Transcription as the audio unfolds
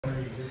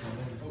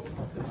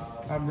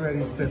I'm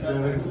ready, step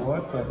in.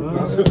 What the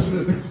fuck?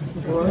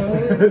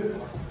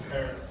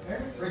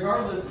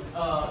 Regardless,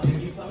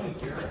 if you summon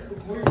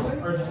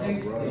Kira, or the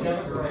things that you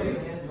have ready,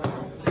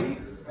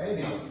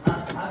 maybe.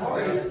 How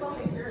are you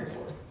summoning Kira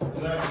for?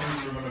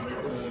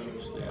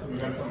 We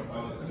got some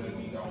fellas that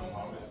need on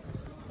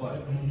What?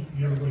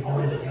 You ever go to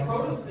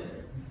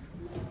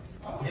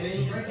and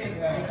then you just can't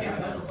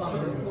special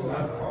summon.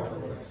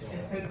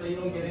 And so you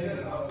don't get into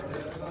it. I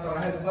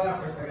had to laugh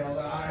for a second. I was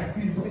like,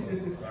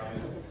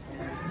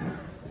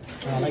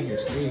 I like your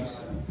sleeves.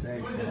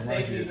 Thanks, man. man. I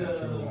want you to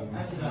tattoo them.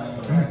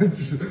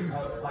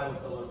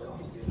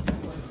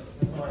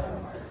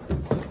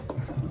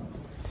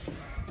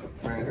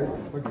 Man, they're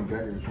fucking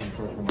gaggers trying to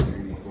charge me like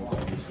 84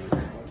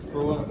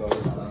 For what?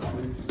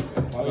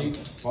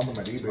 Found them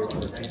at eBay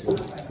for cheaper.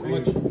 How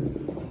much?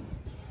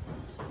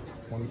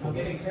 24.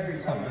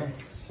 Something.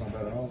 Not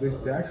bad at all.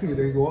 They actually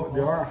they go up. They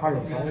are high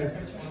in price.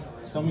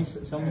 Sell me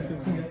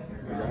 15.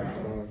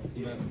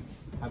 Yeah.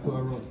 I put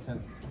a roll of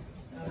 10.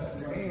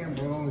 Damn,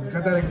 bro. You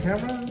got that in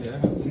camera? Yeah.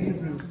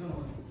 Jesus.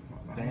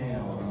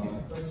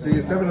 Damn. See,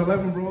 it's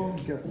 7-Eleven, bro.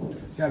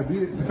 Gotta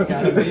beat it.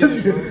 Gotta beat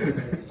it, bro.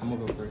 I'm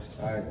gonna go first.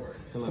 Alright.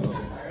 Fill it up.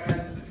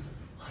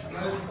 I'm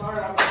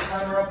gonna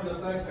timer up in a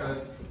sec.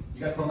 You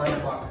got till 9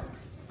 o'clock.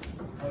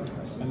 I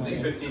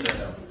think 15 right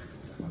now.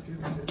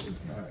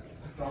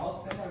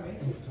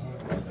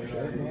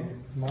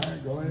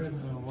 Alright, go ahead.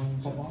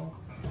 Pop on.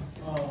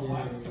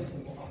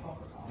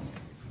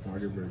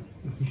 Target break.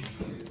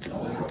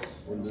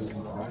 We're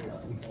losing tonight.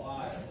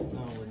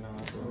 No, we're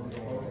not, bro.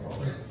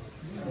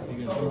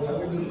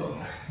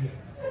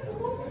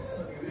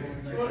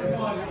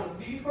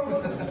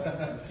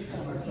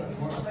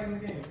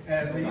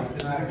 That's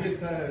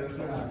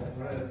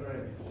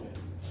right.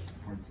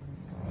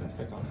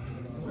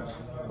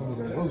 What was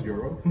that? That was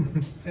Euro.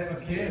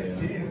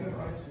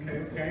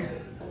 Okay.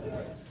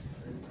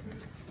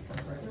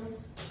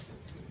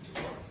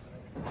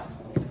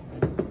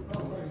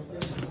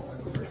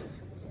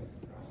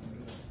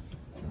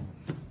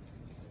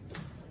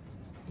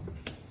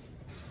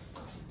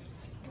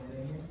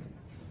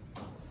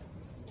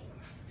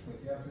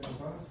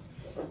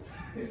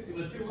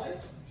 The two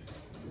lights?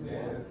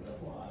 Yeah,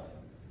 that's a lot.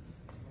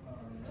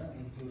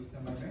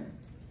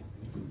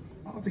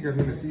 I don't think I'm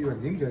gonna see you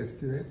at game guys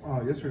today.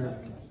 Oh, yesterday.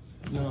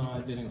 No,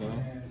 I didn't go.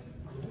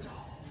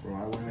 Bro,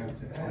 I went. I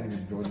didn't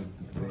even join the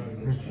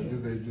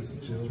thing.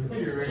 Just chill.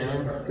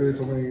 Because they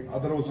told me, I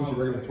thought it was just a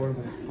regular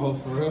tournament. Oh,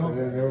 for real? And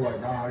then they were like,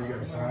 nah, you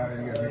gotta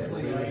sign, you gotta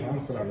make it this. I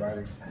don't feel like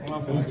riding. I'm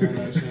not feeling good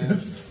that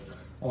shit.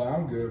 I'm like,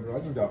 I'm good, bro. I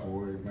just got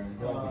bored, man.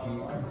 Got the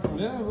heat.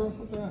 Yeah, bro,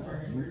 fuck that.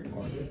 You are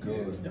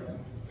good, man.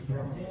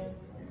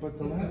 But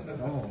the last,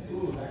 no,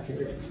 who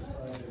cares?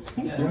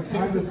 You have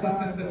time to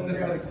sign, bro. You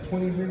got like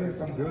 20 minutes.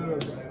 I'm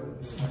good, bro.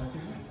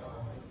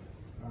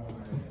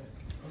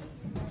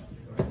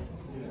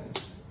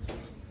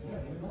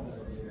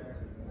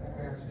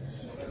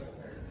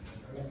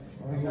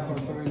 I guess I'm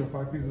showing the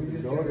 5 pieces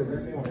of gold at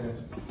this point.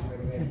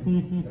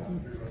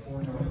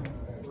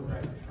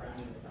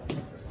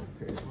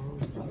 Okay.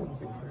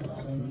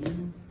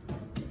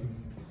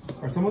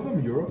 Are some of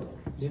them Euro?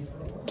 Yeah.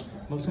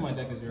 Most of my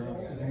deck is Euro.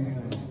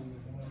 Damn.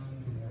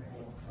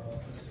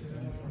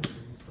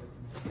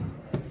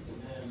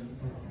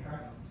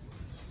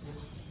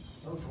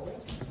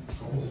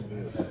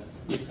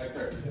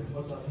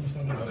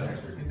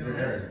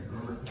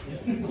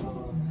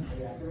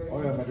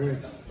 Oh yeah, my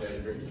drinks.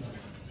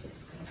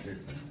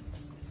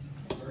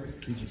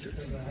 PG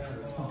drinks.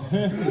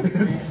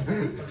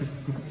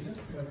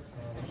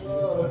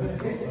 Alright,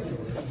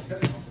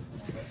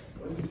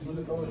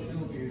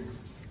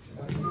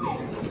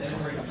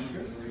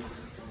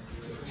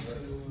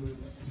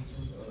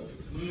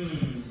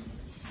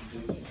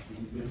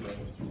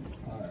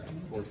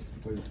 let's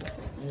play this out.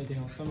 Anything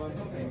else come up?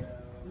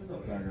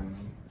 Dragon.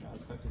 I'll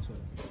expect it to.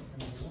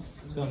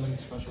 So I'm going to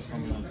special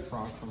summon that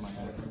frog from my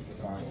head.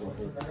 Alright, go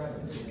for it.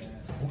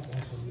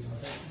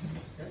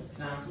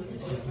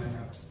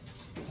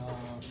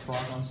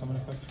 Frog on summon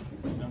effect.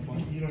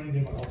 You don't need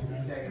to go to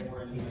that.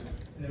 One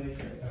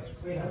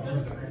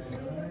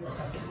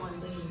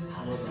day you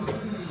have to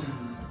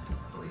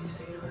what do you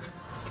say to her?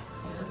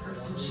 The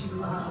person she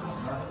loved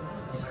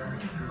was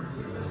hurting her.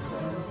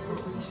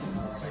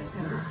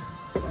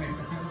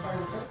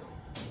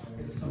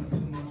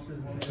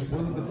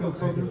 What does the field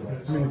code do? I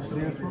mean, it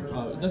stands for?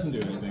 It doesn't do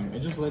anything.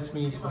 It just lets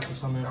me special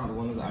summon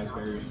one of the ice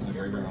barriers in the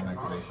area on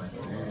activation.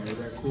 Is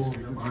that cool?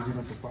 Using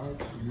them for 5?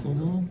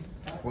 Mm-hmm.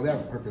 Well, they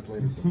have a purpose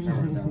later, but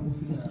right now.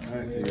 I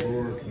see.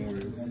 Or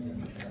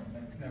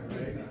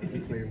we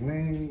play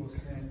Link.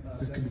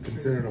 This could be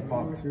considered a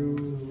pop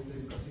 2,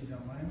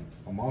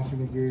 a monster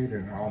negate,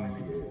 and an omni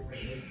negate.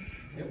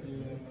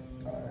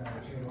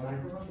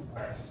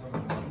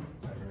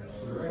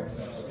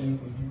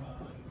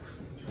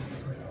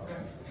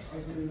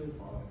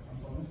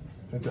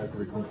 Then to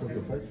activate conflict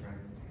effect.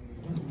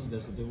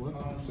 Does it do what?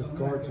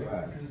 Discard to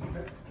act.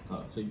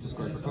 Oh, so you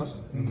discard for cost?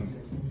 Mm-hmm.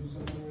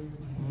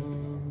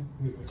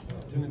 I'm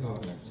gonna go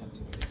ahead and attempt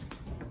it.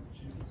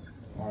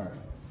 Alright.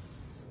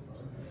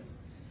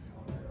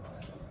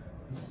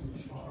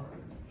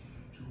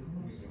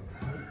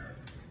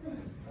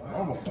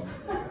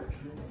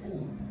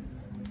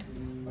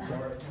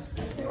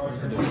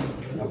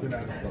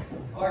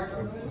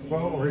 A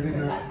spell or hitting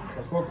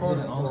a spell card?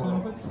 Is it an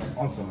on-summon effect?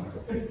 On-summon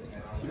effect.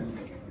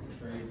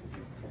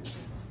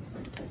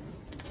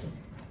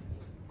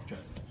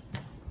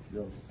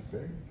 Yo,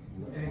 sick.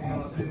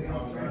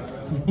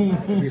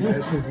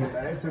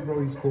 If he bro,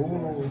 he's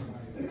cool.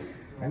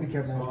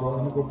 Handicap match, bro.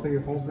 Let me go play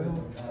your home bill.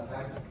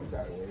 That's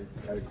how it works.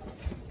 That is cool.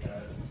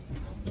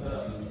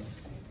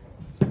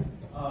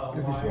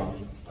 Gives me 2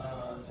 options.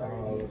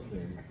 Let's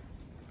see.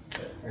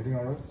 Anything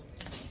on us?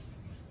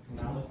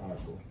 No. Alright,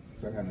 cool.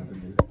 So I got nothing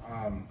to do.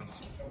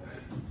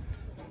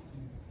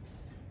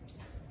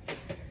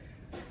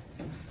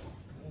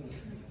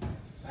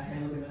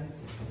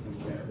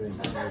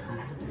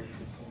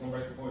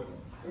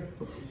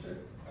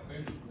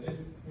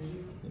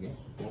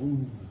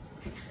 Ooh.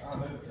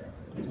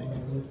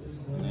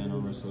 Nano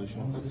resolution.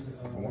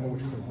 I wonder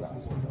which comes out.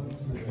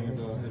 We're gonna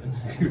go ahead and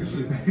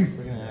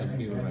we're gonna add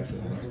Fever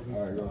actually.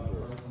 Alright, go for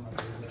it.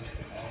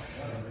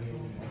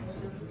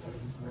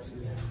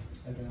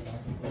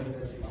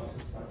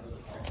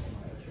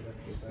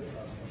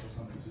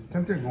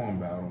 Tempted to go in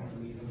battle.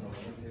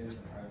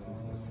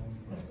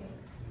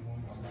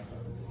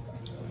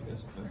 I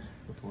guess that's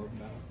before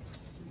battle.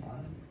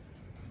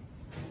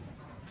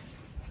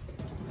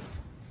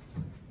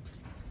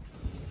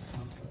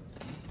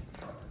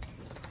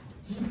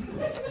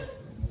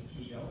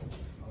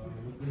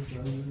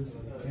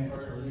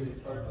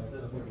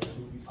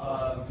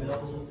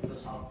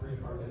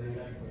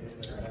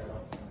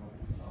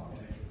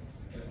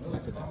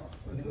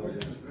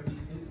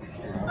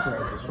 I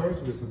forgot the shorts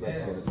or this is back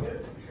for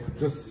it.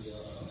 Just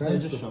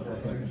send Just the shuffle.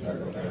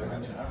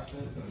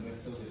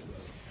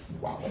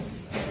 wow.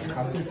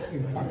 Casos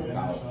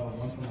impactado.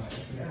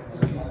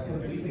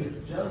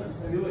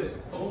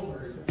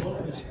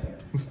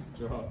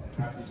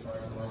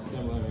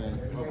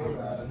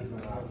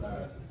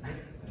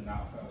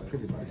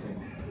 Could be back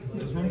in.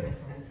 This one?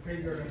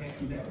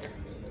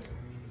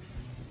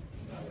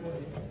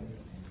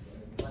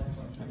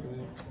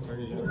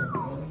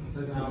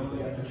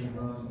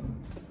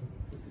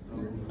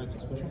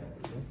 Effective special?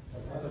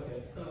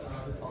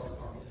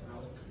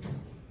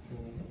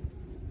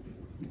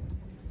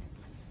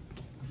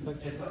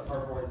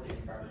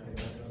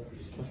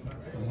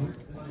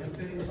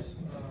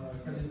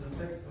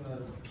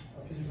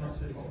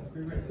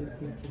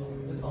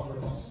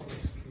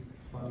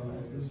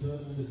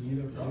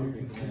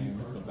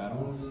 The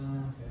battle.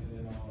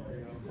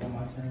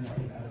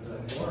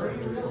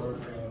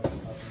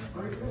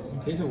 In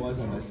case it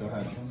wasn't, I still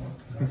had it.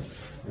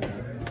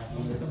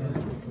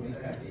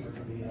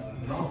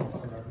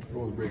 It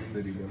was Break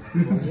City, bro.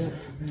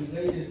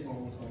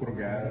 Puro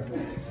gas.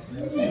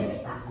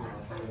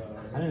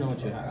 I didn't know what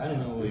you had. I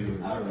didn't know what you were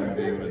going to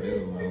be able to do,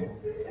 bro.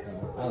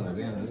 I was like,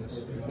 damn,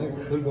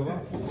 it could go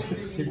off.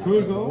 It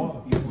could go off.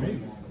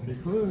 It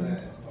could.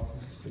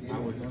 I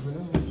would never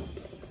know.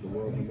 The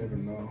world will never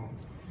know.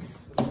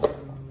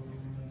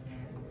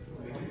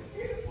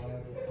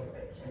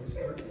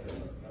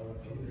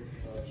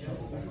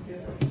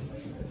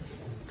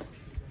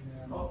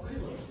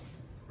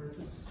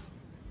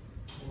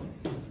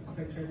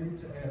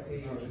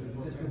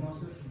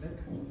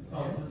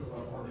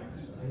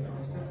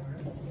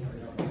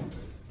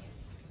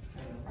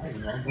 I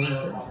ain't going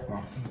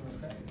first.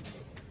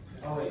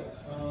 Oh wait.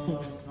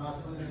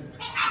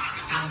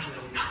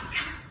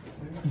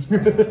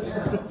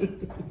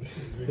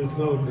 It's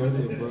so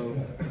aggressive, bro.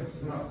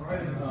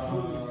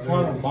 That's why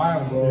I don't buy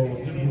them, bro.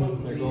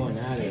 They're going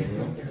at it,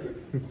 bro.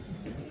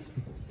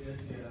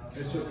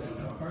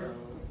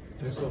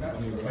 They're so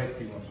funny, bro.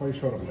 That's why you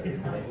showed up late.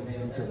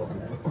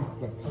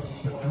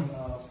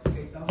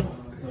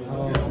 Oh,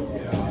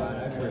 God,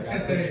 I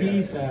forgot the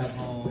keys at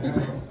home.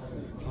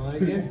 Well, I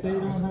guess they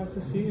don't have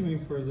to see me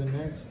for the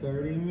next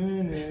 30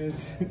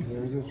 minutes.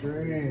 There's a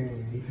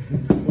train.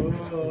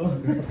 Oh,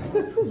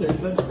 they're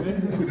such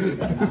good.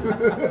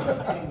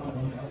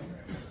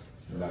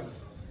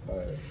 Nice.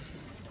 Alright.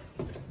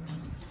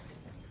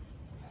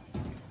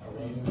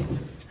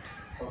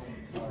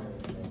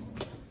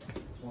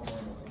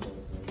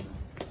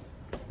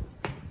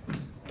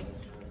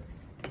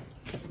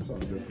 So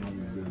I'm just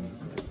running business.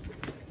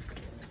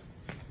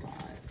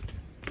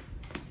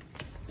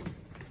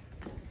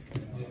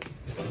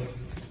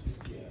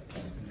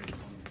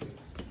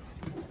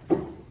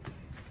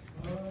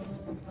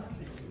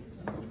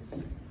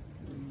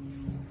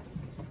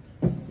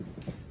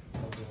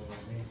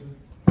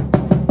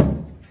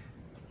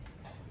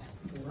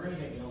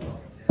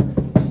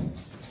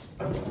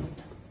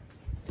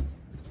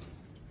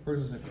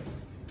 First or second?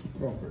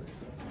 Go first.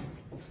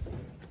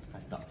 I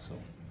thought so.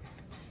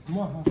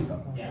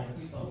 Yeah,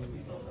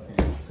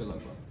 good luck,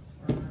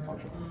 bro. I'll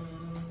try.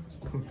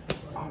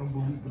 I don't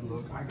believe the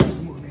look. I got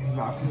money.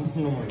 Nah,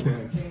 no more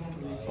thanks. I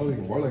don't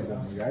think more like that,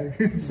 my guy.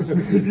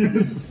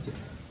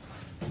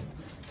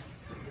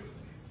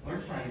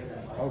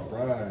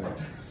 Alright.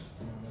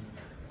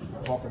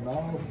 Popping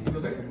off.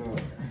 Second up.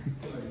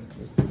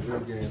 It's the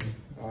real game.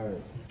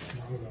 Alright.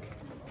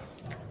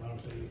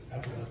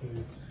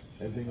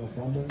 Anything else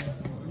on there?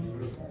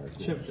 Alright,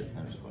 cool. Shift it.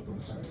 Let's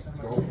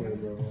go for it,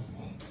 bro.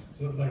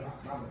 So like,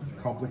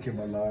 complicate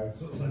my life.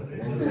 so it's like,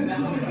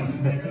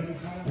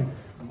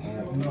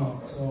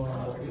 No, so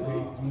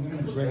I'm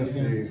gonna We're gonna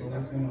see.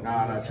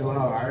 Nah, chill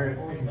out, alright?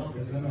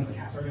 it's gonna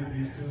target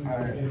these two,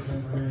 Alright. get a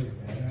temporary,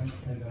 and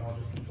then I'll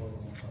just control the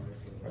one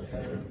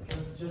target. So.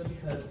 Just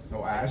because.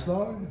 No Ash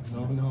dog? No.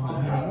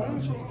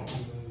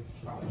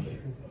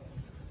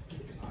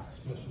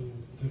 Special.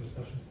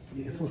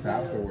 It's what's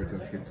afterwards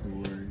that gets me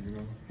worried, you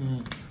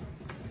know?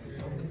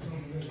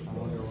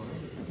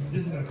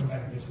 This is gonna come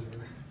back eventually.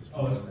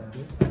 Oh,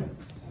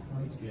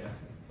 yeah.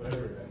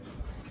 Whatever.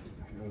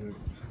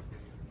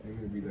 You're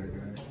gonna be that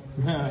guy.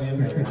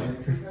 It's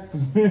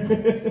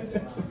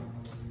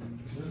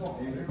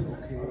okay.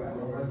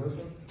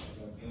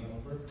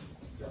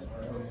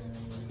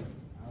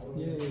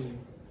 Yay.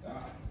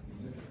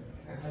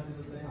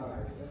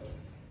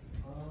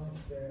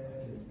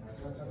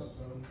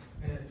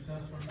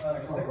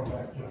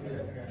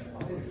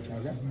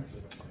 Okay.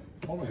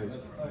 Hold my head.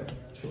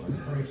 Sure.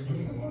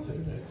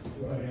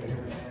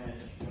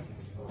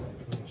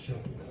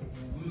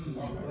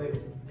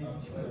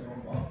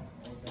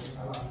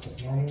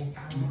 Normal.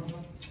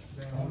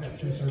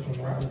 Two search on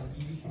normal.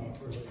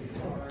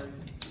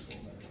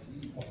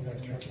 Also got a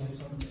check or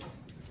something.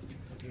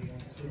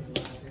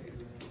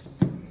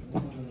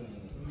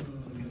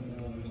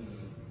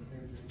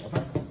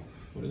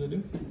 What does it do?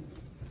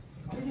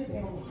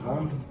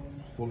 One,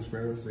 Foolish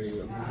Sparrows, a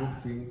lizard,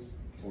 fiend,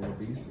 or a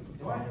beast.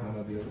 One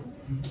or the other.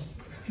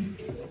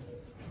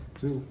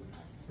 Two,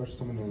 special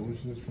summon an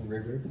illusionist from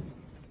graveyard.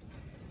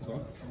 Okay.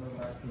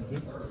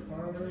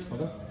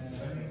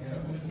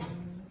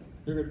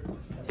 You're good.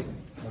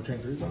 No chain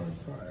 3 card.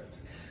 Alright.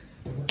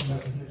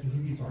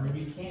 He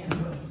already can.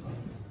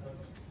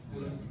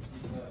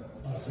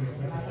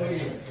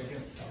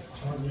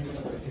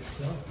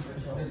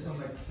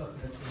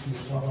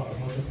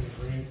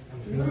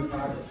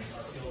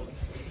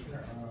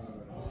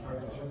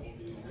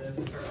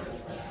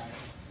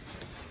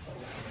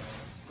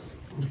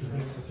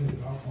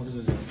 What does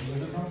it do?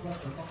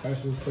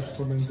 Special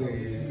summons a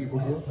evil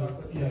hero.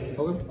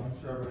 Okay.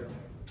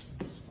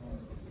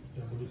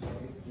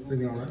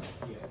 Anything alright?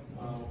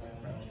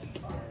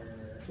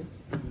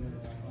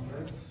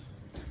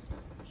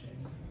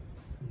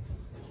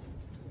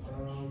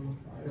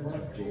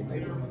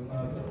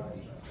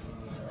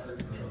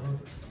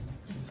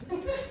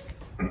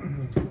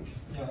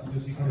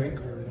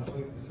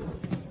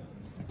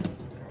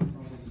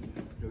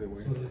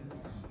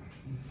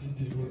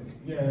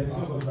 Yeah, it's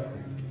so back.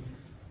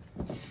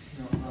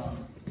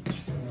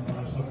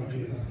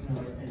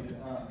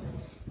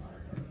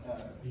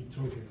 You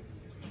took it.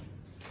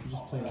 You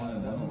just play one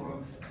and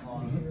one.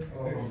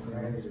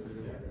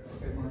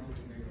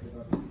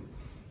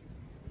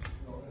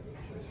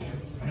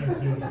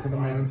 For the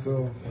man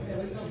himself.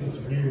 It's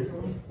weird.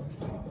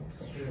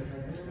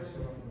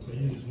 So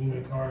you just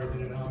moving cards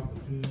in and out.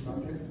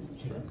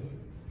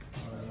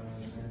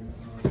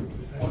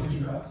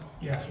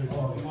 Yeah, sure.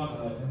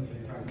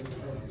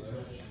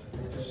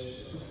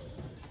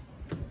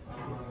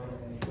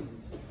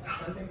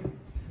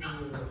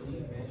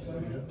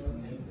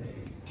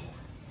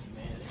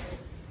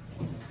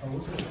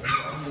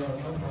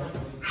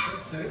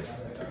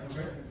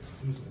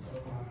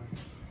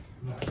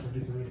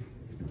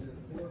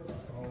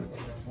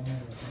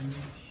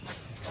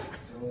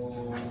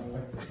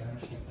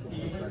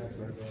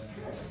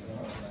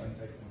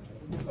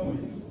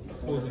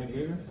 Was it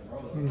bigger?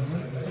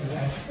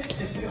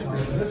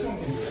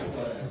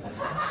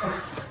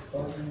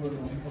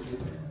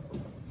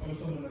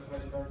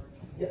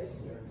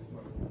 Yes.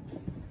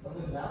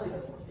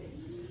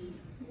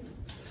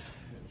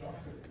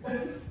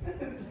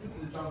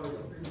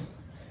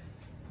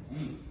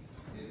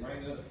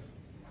 Right us.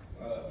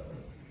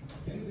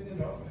 Anything in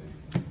the office?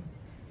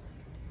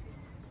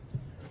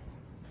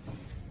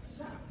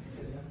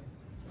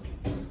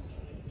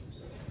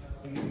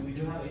 We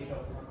do have a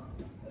show.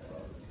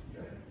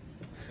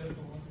 That's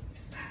all.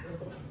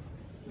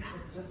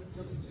 Just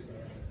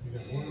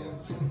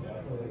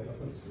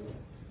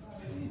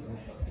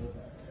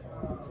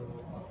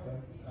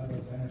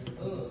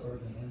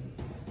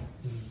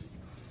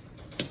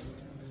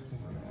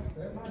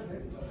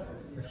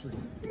Actually,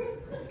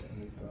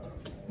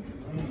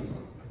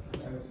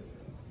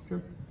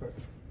 Sure.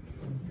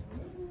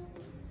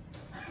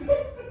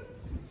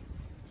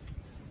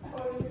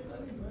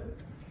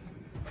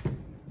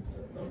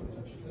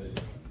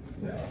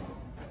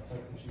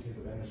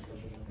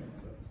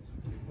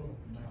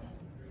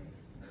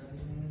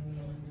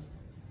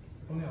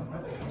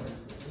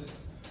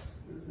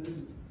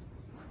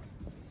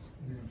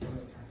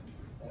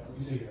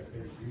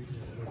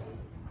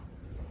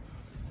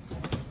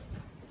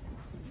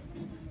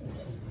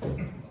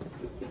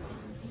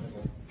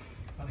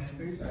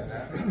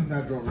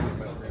 that draw really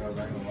messed me up,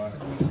 I ain't gonna lie.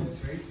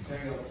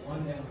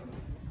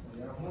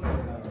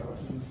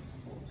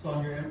 So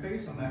on your end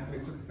phase, I'm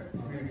activate quick effect.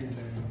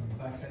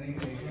 By sending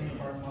a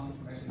card monster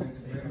from next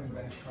to the grave and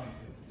banish card.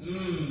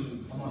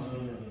 I'm on.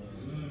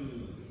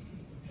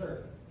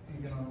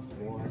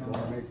 Or do I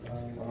make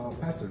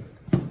Pastor?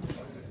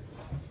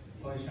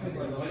 Well, shine. It's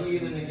like, when you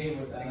get in the game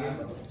with that,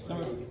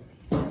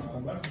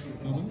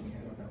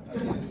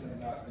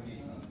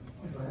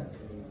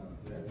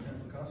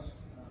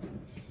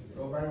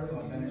 Go right over the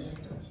finish.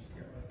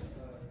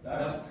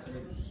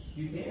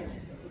 You can.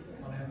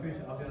 On hand phase,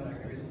 I'll be on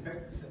activate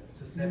effect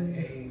to set a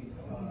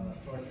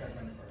storage track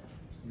on your card.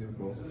 Yeah,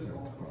 both.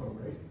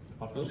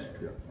 Off those?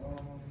 Yeah.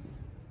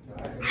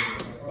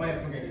 Oh yeah,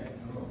 forget it.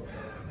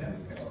 Yeah,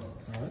 okay.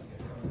 Alright.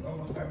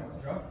 Almost back.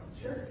 Drop.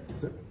 Sure.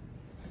 That's it.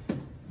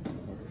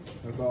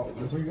 That's all.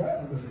 That's what you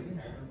got?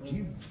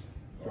 Jeez.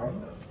 Drop.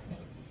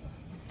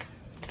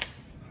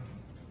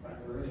 I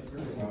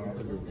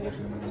think we're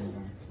bullshitting and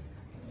everything.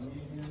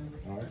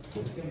 Alright,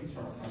 cool.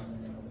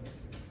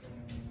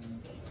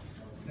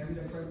 Maybe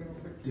that's right real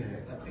quick. Yeah,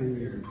 it's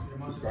crazy.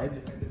 Discard?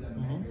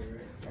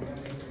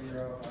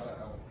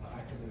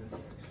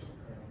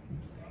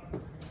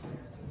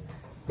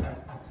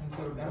 Some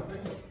sort of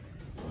battlefield?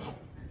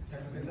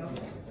 Technically down?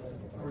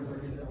 Or we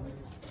bring it down?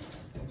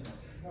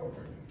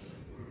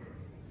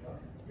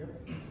 Yep.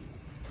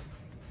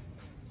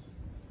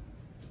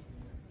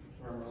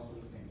 Remember also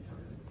the same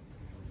turn.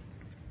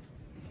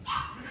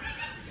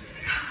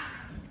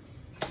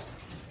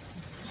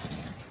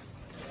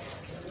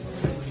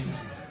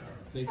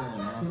 They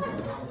going off.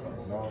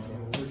 No,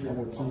 I'm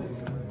with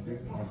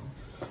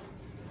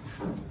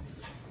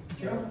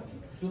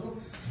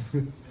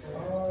two.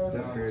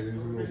 That's crazy. These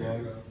little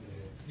dogs.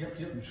 Yep,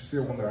 yep. You should see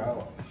it when they're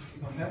out.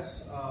 On pass,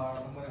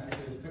 I'm gonna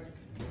activate effect.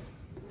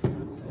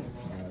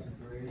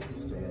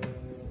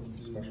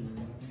 Special.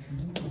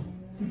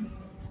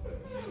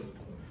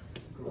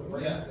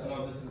 Well, yeah, so no,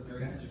 this is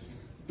very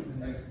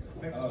nice.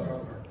 Effect.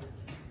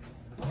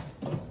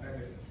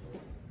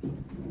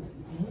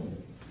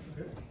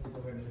 Okay, we'll go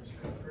ahead and let you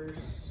cut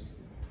first.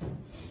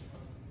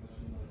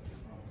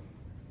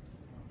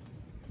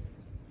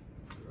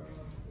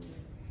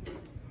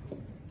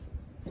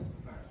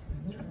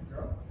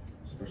 Drop.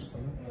 Special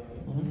summon.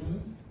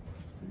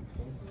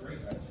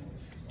 Great.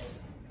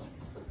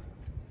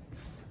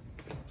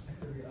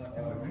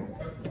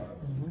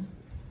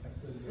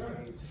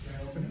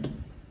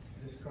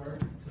 This card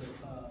to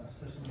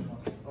special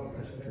monster.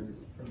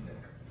 From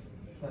deck.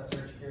 Let's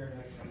search here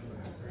next time.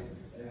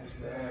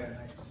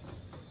 Nice.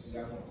 You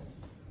got one.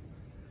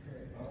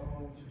 Okay.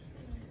 Just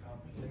out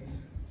place.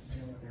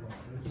 Anyone here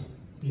want this?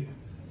 Yeah.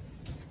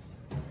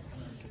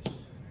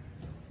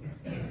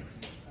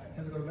 Alright,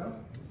 time to go down.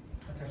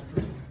 Attack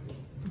first.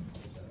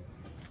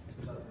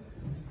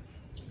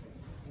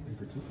 Thank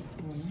for two.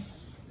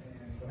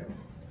 And go ahead.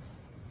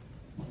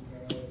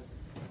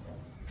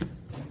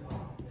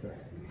 Okay.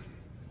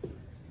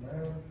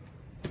 Man,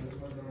 this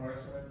one's on the right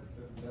side.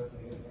 This is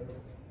definitely it, right?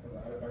 Because I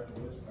had back to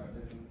list and I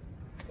didn't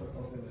put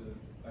something that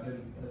I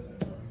didn't put in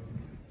there.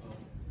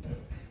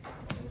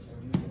 This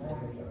one you wrong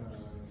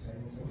is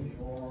same as me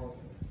wrong.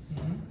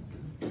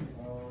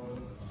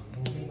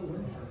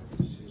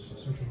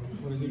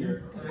 What does he do?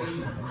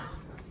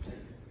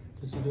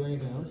 Does he do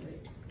anything else?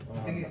 I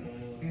think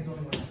it's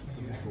only one.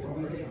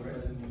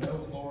 No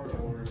floor or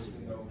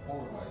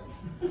forward light.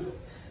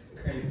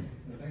 Crazy.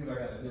 The things I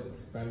gotta do.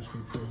 Banish me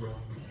to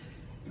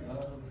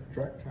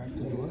track. Track to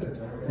do what?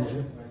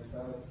 Fusion.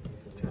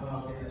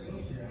 Yes,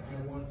 yeah, I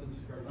want to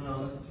describe. No,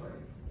 this is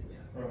right.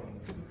 From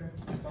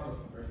I thought it was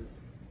from very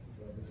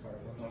this card.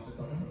 No, it's just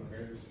something from the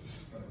very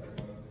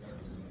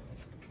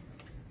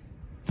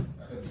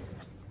I couldn't.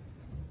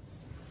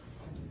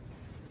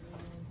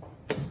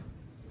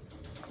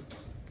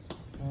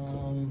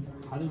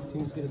 How do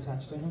things get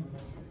attached to him?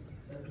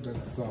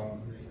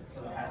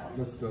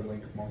 That's the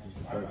Link's monsters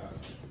effect.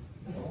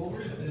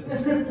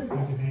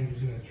 Fucking hand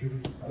using as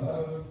tribute.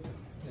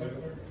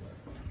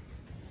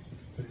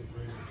 Take the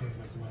break and change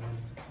back to my hand.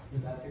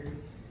 Is that serious?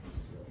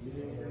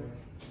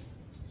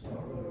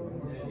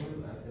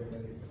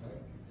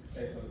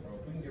 Hey, bro,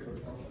 if we can get rid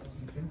of something.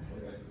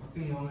 I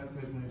think you only have to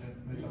make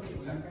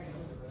attack.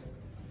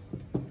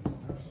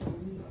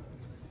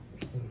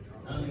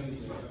 I don't think we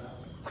should do that.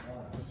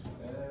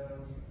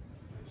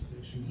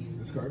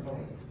 Discard.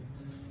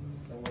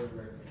 Don't worry,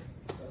 right?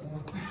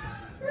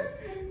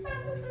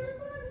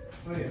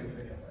 Oh yeah.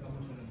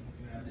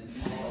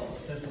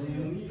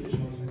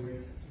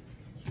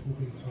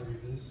 Moving to target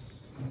this.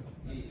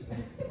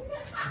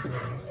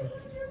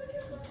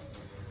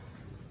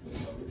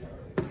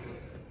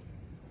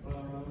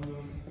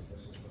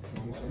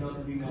 Not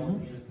to be known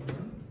against him.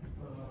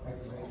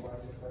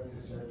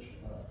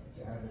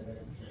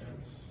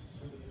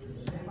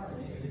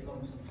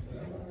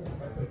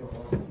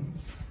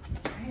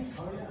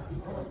 Oh yeah.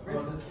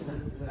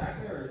 Is it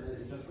active or is it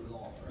just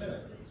resolved? Right?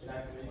 It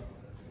activates.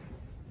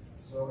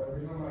 So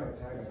every time I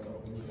attack, I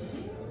don't lose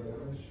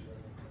damage.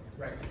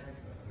 Right.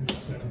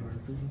 Mm-hmm.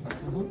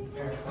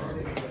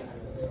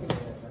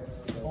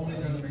 Only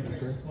in the main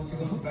phase. Once you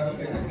go to battle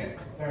phase,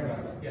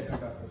 yeah, turn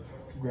back.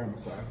 Grab my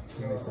side.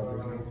 When they stop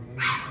using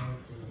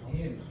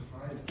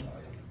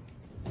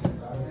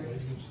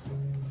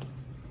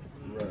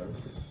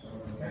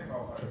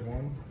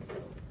one.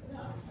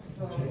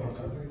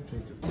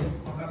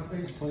 On battle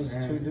phase, What does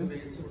two do?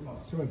 super fun.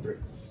 2 and 3.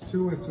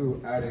 2 is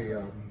to add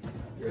a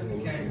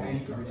Evolution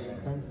monsters.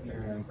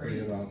 And 3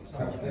 allowed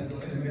splash one.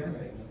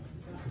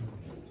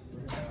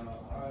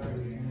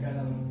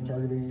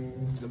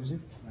 Targeting. Let me see.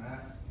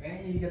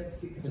 And you get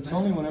It's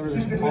only whenever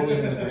there's poly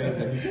in the grave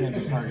that you can't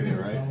be targeted,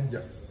 right?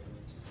 Yes.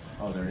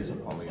 Oh, there is a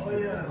poly. Oh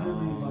yeah,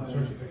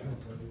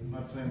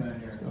 my playman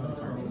here. I thought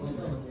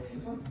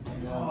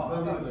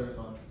that was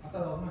mine.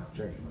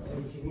 Check.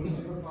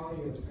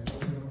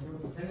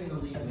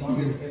 As long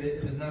as if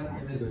it's not,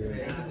 if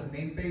it's at the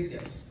main phase,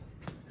 yes.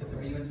 Because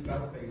when you enter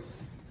battle phase,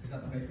 it's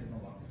not the main phase no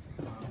longer.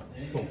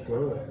 So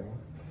good.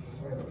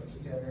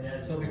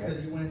 So because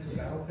you went into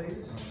battle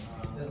phase,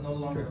 there's no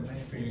longer the main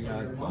phase. You So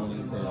got your monster only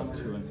is no the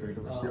longer 2 and 3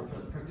 to receive.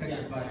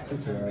 protected by.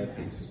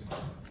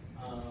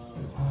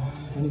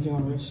 Anything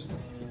on wrist?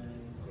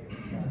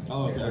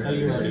 Oh, okay. I thought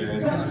you were already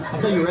rest. I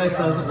thought you rest. I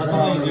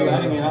thought you were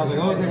adding it. I was like,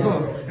 oh, okay,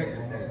 cool.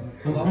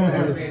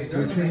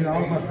 You're tuning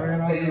out my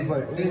friend. I was just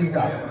like, oh,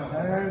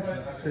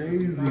 that's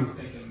crazy.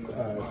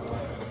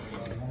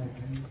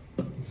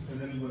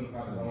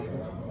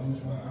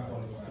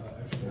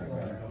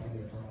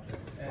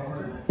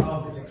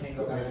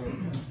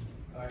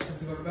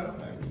 To go to battle?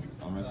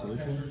 On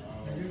resolution.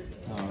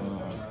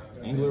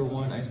 Angler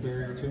 1, Ice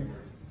Barrier 2.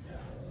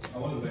 I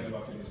wasn't thinking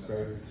about this.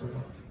 Sure.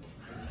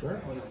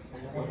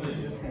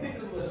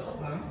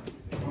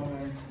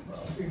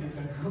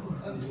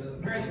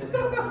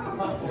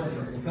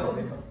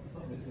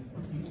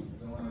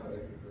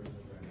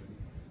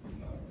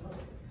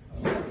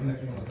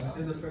 This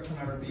is the first time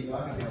I ever beat you.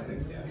 That's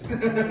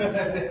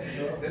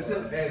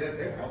it. Hey,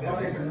 they're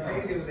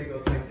crazy when they go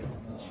second.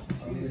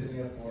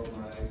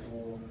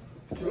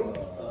 True.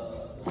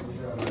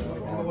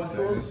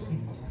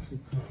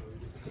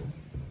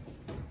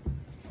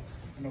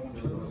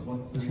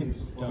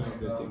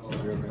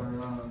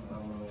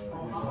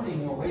 How many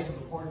more ways of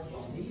the course do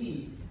you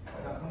need?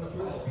 How much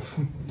was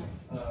it?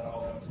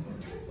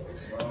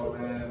 Oh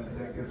man,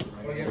 that gets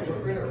Oh, yeah, Joe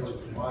Critter.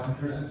 watching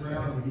Christmas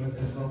round.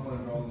 It's so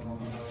fun rolling home.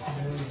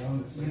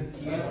 You can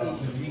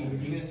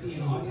see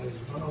in August.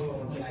 I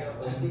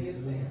think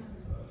it's there.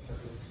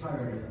 I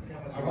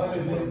wanted to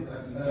admit,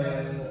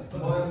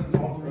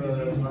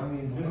 I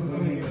mean, this is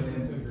going to get us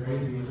into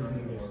crazy.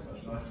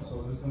 So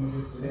this is going to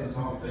get us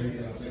all crazy.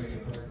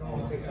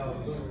 Take out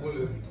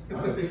Wood. I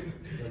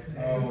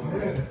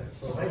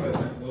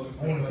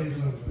want to say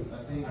something. I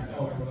think.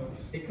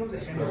 It comes in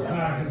You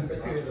handy,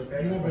 especially with the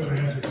won't be able to best.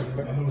 answer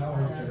because I know it's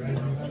hard to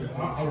answer.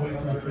 I'll wait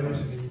till I finish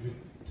and then you can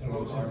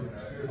tell me something. I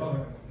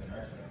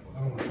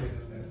don't want to say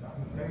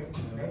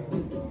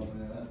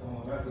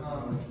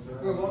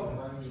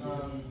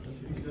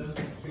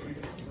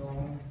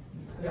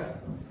Yeah.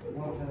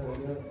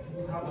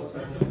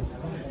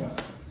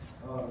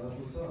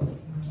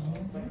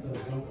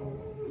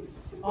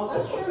 Oh,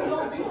 that's true. You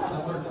don't do have a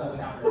search on the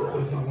counter.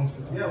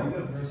 Yeah, we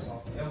got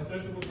Yeah, the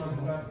searchable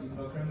contract,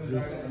 criminal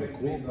Just dragon,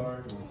 cool. these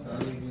are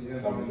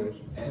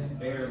and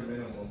bare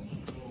minimum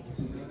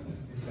 2 minutes.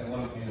 And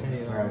one of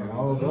them. Alright, I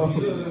was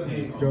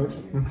George.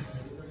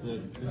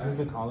 This is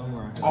the column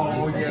where I have.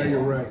 Oh yeah,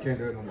 you're right. Can't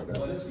do it no more.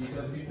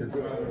 You're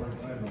good.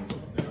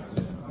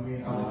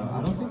 I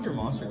don't think your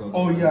monster goes.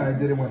 Oh yeah, I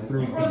didn't went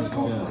through because of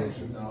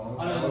conversation.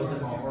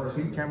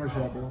 See, camera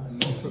shot, bro.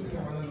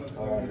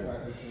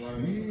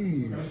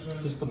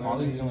 Jeez. Just the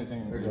poly's the only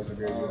thing. There goes a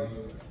great one.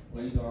 I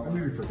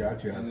maybe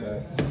forgot you had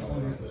that.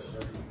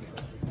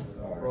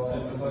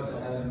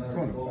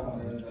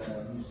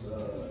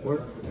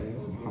 Work.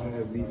 Some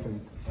high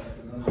defense.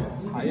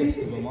 Highest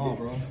of them all,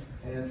 bro.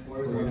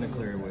 We're gonna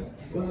clear it with.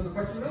 You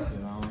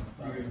know.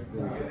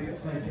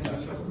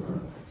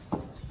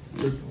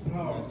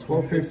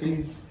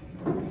 1250.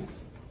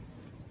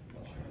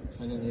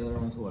 And then the other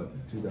one's what?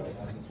 2000.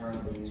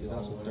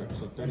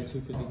 So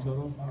 3250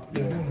 total.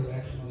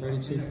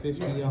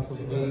 3250 off of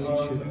age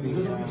should be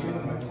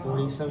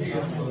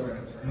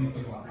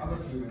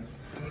 4750.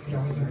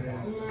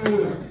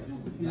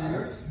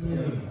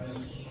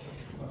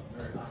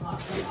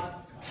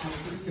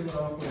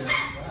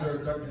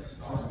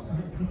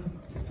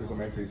 There's a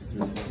main phase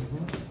 2.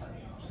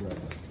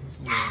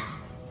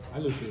 I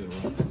lose either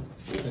one.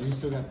 And you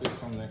still got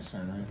this on next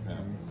turn, right?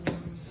 Yeah.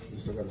 You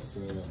still gotta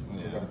sit,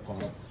 still gotta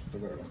pump, still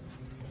gotta go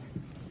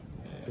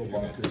Yeah,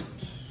 bonkers.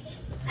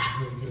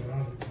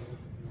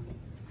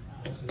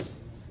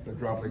 The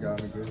drop they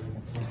got me good.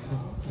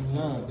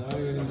 no, dog,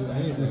 you didn't do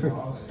anything.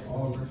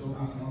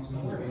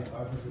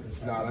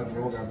 Nah, that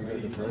drill got me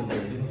good the first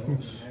day.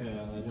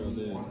 Yeah, that drill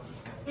did.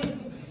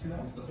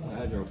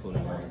 That drill put it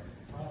right.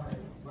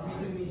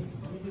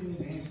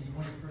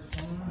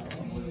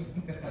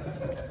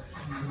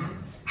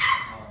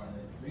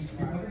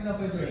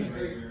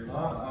 I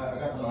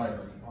got mine.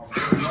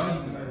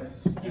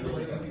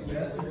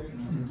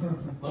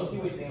 Loki,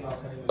 we think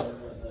about cutting the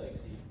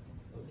exceed.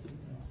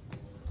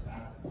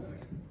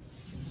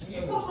 You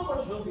saw how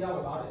much bills we got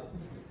without it.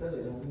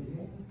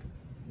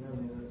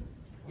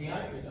 We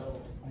actually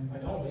don't. I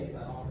don't make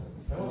that often.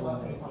 When was the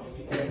last time you saw me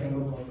make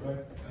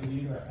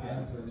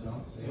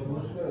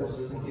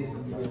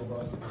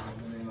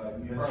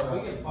that? Bro, we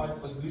get fucked,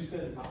 but Gushka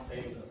is not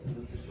saving us in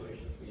the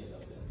situations we end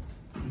up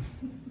in.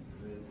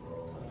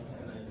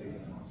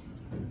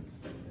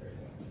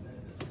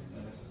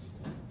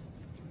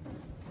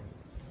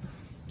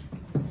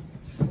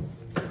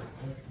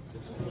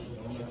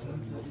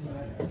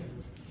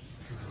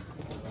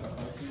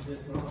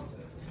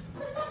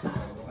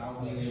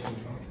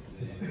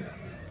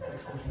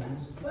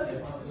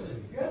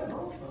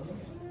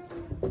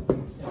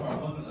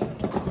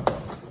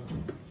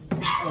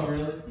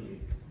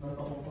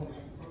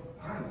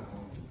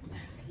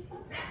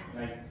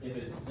 Like, if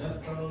it's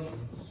just clothes,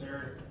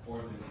 shirt, or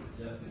if it's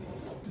just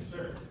the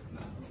shirt.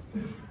 No.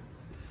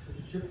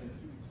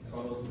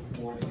 Clothes,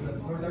 or the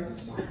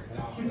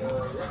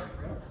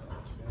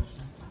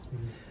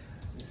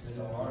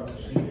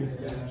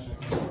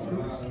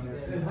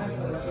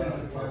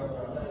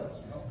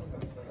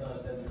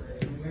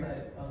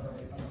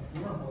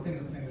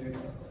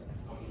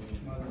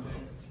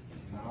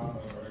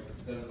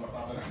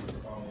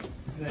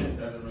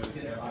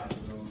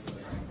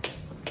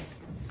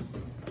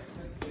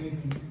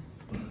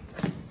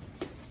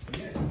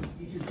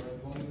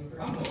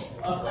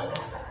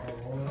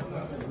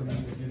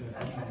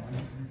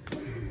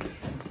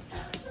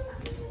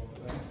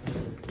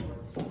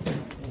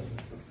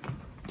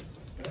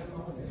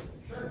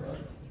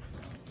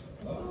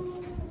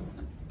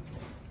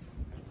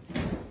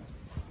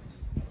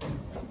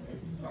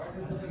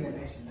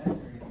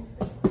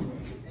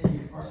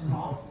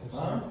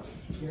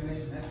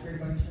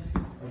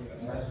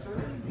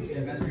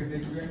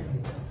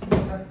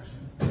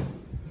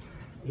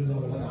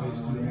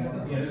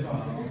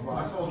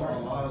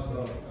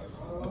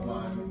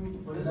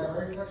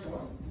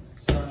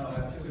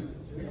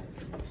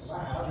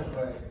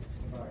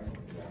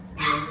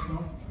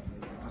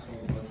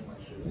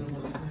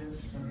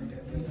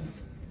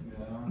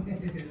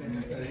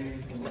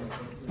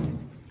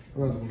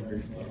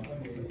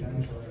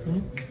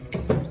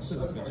This is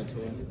a fidget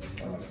toy.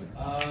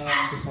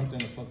 It's just something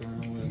to fuck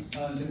around with.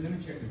 Let me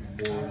check.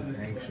 Bored,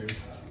 anxious.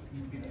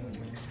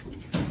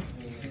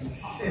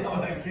 Shit,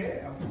 all I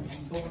get. I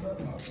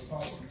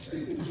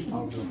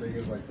was gonna think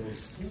it's like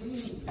those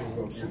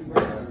little gift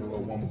that has a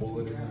little one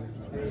bullet in it.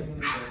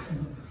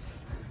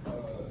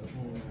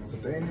 It's a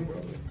thing, bro.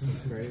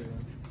 It's crazy.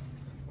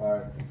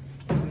 Alright.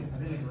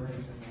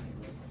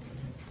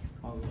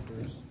 I'll go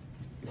first.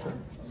 Sure.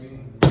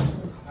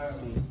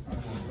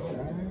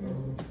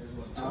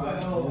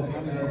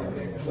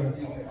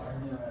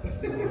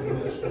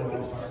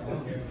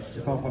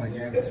 It's all fun and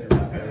games until you're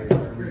not there. You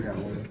really gotta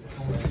win.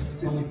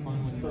 It's only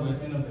fun when you win.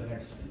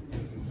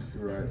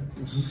 You're right.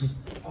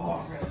 Oh, I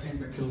forgot to change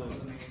my Kill it.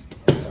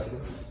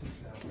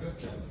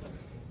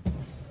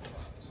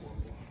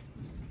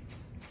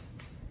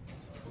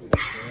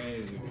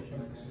 Crazy.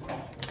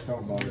 Tell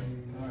them about it.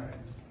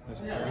 That's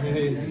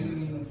crazy.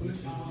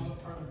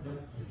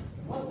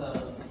 What the?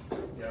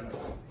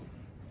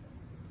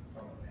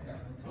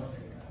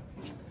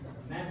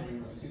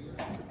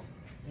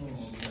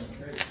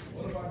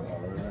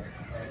 Alright.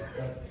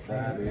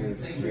 That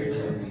is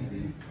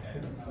crazy.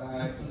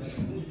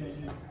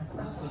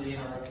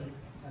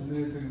 I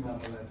literally took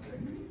about the last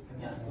thing.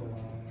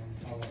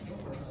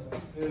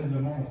 The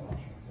normal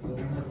option.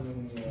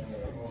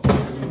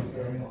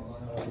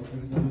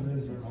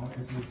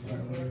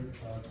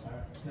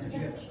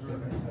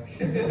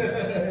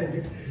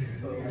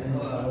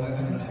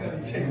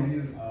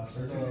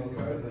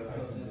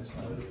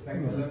 Back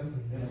to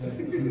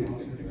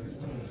 11.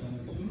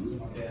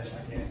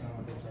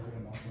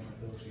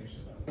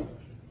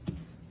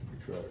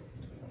 Try it.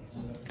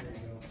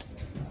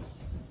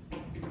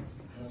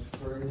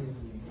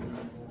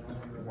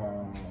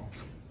 Wow.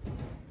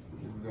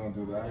 We're gonna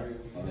do that?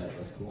 Alright,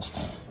 that's cool.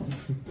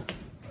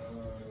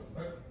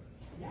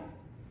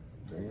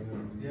 Do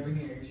you have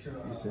any extra?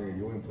 He said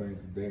you ain't playing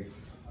today.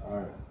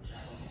 Alright.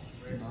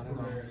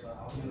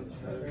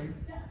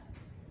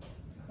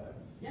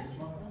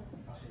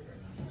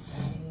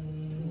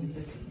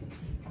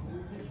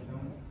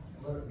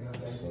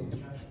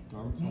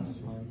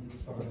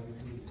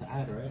 To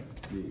add, right?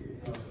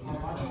 Yeah.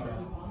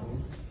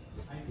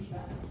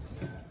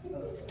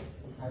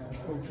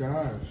 Oh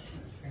gosh.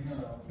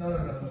 No.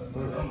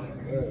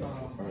 Yes.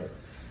 Alright.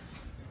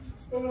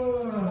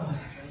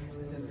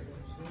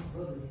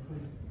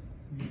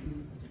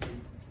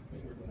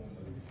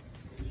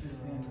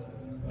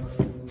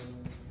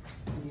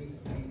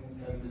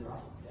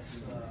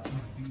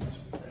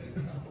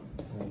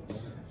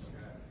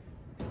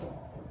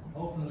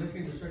 Oh, from the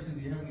listing instructions,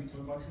 do you have any toy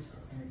boxes?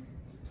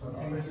 Toy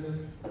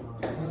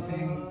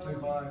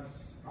box.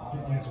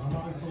 Yeah, so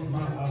I'm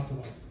not out to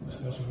like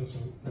special so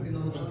I think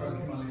those are the probably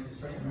came on the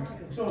instruction, right?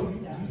 So you can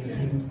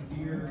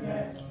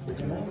the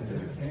only thing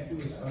you can't do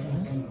is special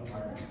summon a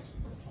fire.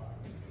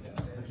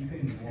 Because you can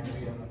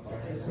animate on the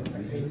fire.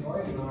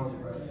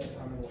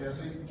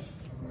 Jesse?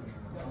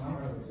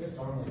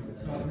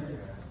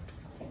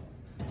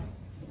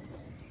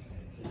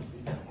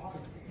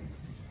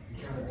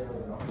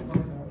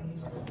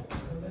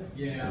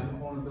 Yeah, I'm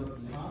going to build the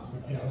next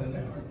one. yeah,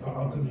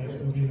 I'll to the next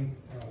movie,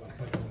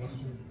 like the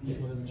mustard.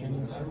 What are the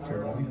changes?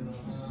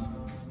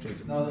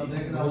 No, the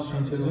next Last one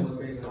change to to the it?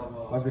 base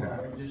of Must be that.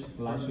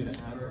 Allows you to add.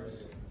 And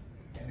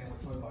then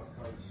with toy box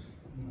cards.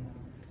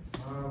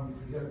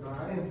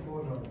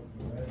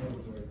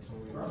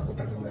 What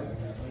type of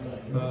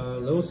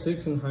Level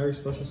 6 and higher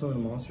special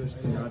summon monsters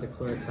cannot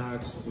declare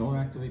attacks nor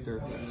activate their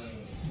effects.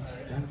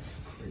 That's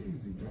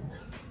crazy, bro.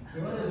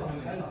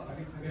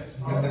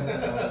 I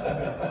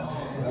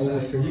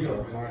Level 6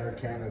 or higher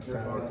can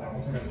attack.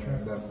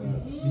 That's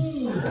nuts.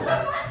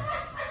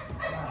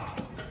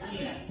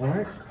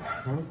 Alright.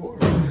 24.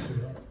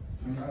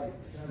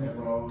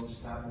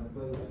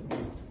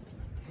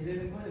 He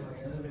didn't put it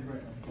like that. He didn't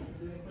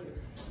put it.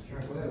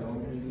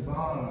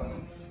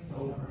 It's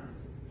over.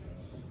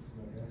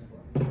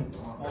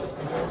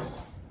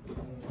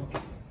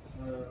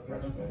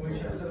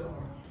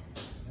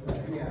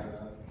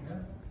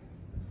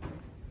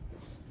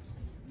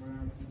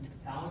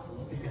 Talent's a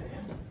little bit at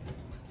him.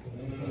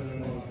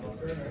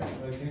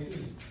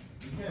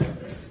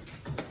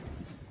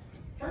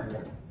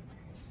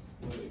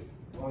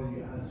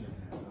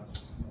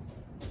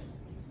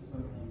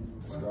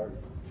 Start.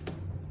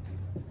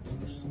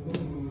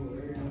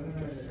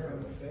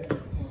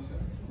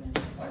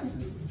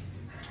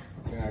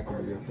 Can I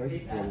activate the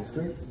effect? Level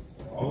 6.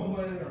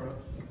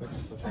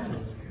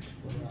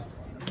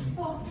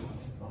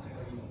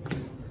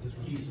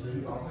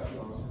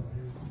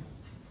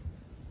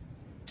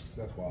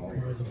 That's wild.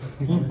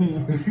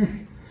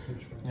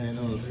 Yeah, I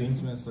know the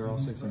FiendSmiths, they're all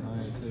 6 and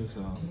 9 too,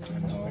 so. I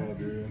know,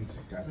 dude.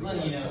 Got Just to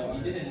letting you know,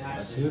 you didn't have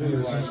That's to.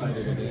 literally why I signed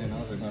it in. I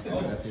was like,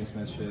 fuck that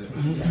FiendSmith shit.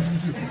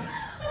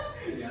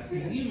 Yeah,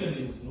 see, even if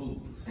you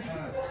lose,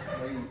 that's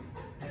crazy.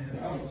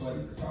 I was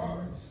like,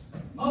 stars.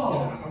 Oh!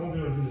 I won't be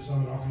able to do the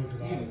summon off you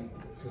because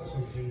I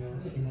summoned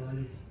him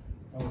already.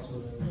 Oh, so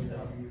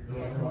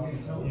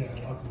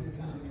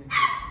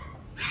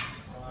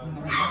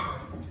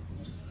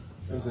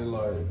Is it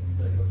like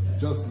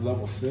just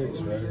level 6,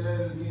 right?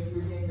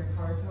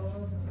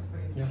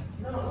 Yeah.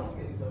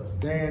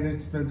 Dang,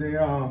 it's they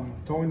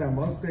towing that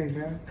Mustang,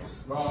 man.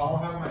 Bro, I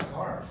don't have my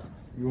car.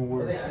 Even They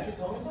worse. actually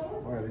told me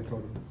somewhere? Why they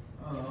told him?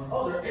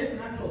 Oh, there is an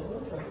actual tow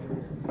truck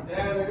here.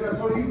 Yeah, they're gonna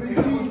tow you, baby.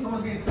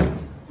 Someone's getting towed.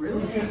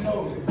 Really? Who's getting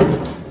towed?